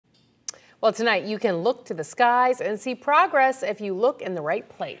Well, tonight you can look to the skies and see progress if you look in the right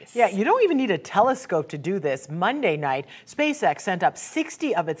place. Yeah, you don't even need a telescope to do this. Monday night, SpaceX sent up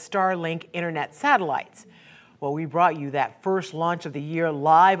 60 of its Starlink internet satellites. Well, we brought you that first launch of the year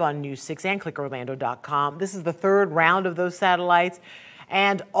live on News 6 and clickorlando.com. This is the third round of those satellites,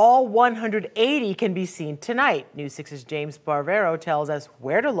 and all 180 can be seen tonight. News 6's James Barbero tells us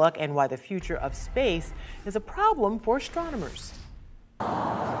where to look and why the future of space is a problem for astronomers.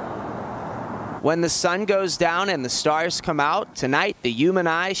 When the sun goes down and the stars come out, tonight the human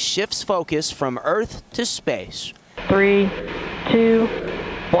eye shifts focus from Earth to space. 3, 2,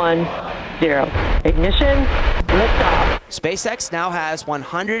 1, 0. Ignition, liftoff. SpaceX now has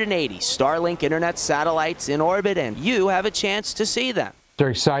 180 Starlink internet satellites in orbit, and you have a chance to see them. They're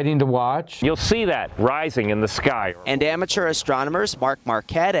exciting to watch. You'll see that rising in the sky. And amateur astronomers Mark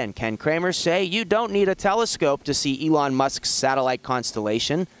Marquette and Ken Kramer say you don't need a telescope to see Elon Musk's satellite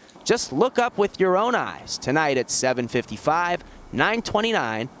constellation. Just look up with your own eyes tonight at 7:55,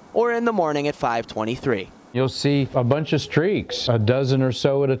 9:29, or in the morning at 5:23. You'll see a bunch of streaks, a dozen or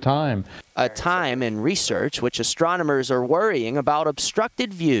so at a time. A time in research which astronomers are worrying about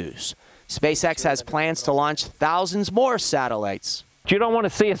obstructed views. SpaceX has plans to launch thousands more satellites. You don't want to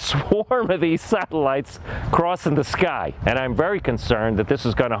see a swarm of these satellites crossing the sky, and I'm very concerned that this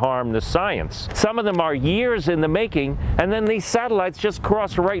is going to harm the science. Some of them are years in the making, and then these satellites just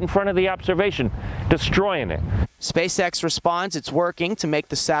cross right in front of the observation, destroying it. SpaceX responds it's working to make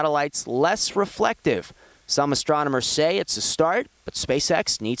the satellites less reflective. Some astronomers say it's a start, but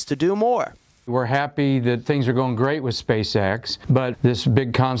SpaceX needs to do more. We're happy that things are going great with SpaceX, but this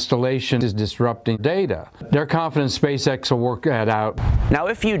big constellation is disrupting data. They're confident SpaceX will work that out. Now,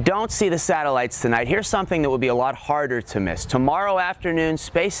 if you don't see the satellites tonight, here's something that would be a lot harder to miss. Tomorrow afternoon,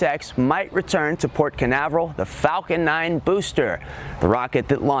 SpaceX might return to Port Canaveral the Falcon 9 booster, the rocket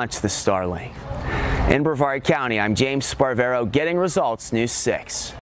that launched the Starlink. In Brevard County, I'm James Sparvero, getting results, News 6.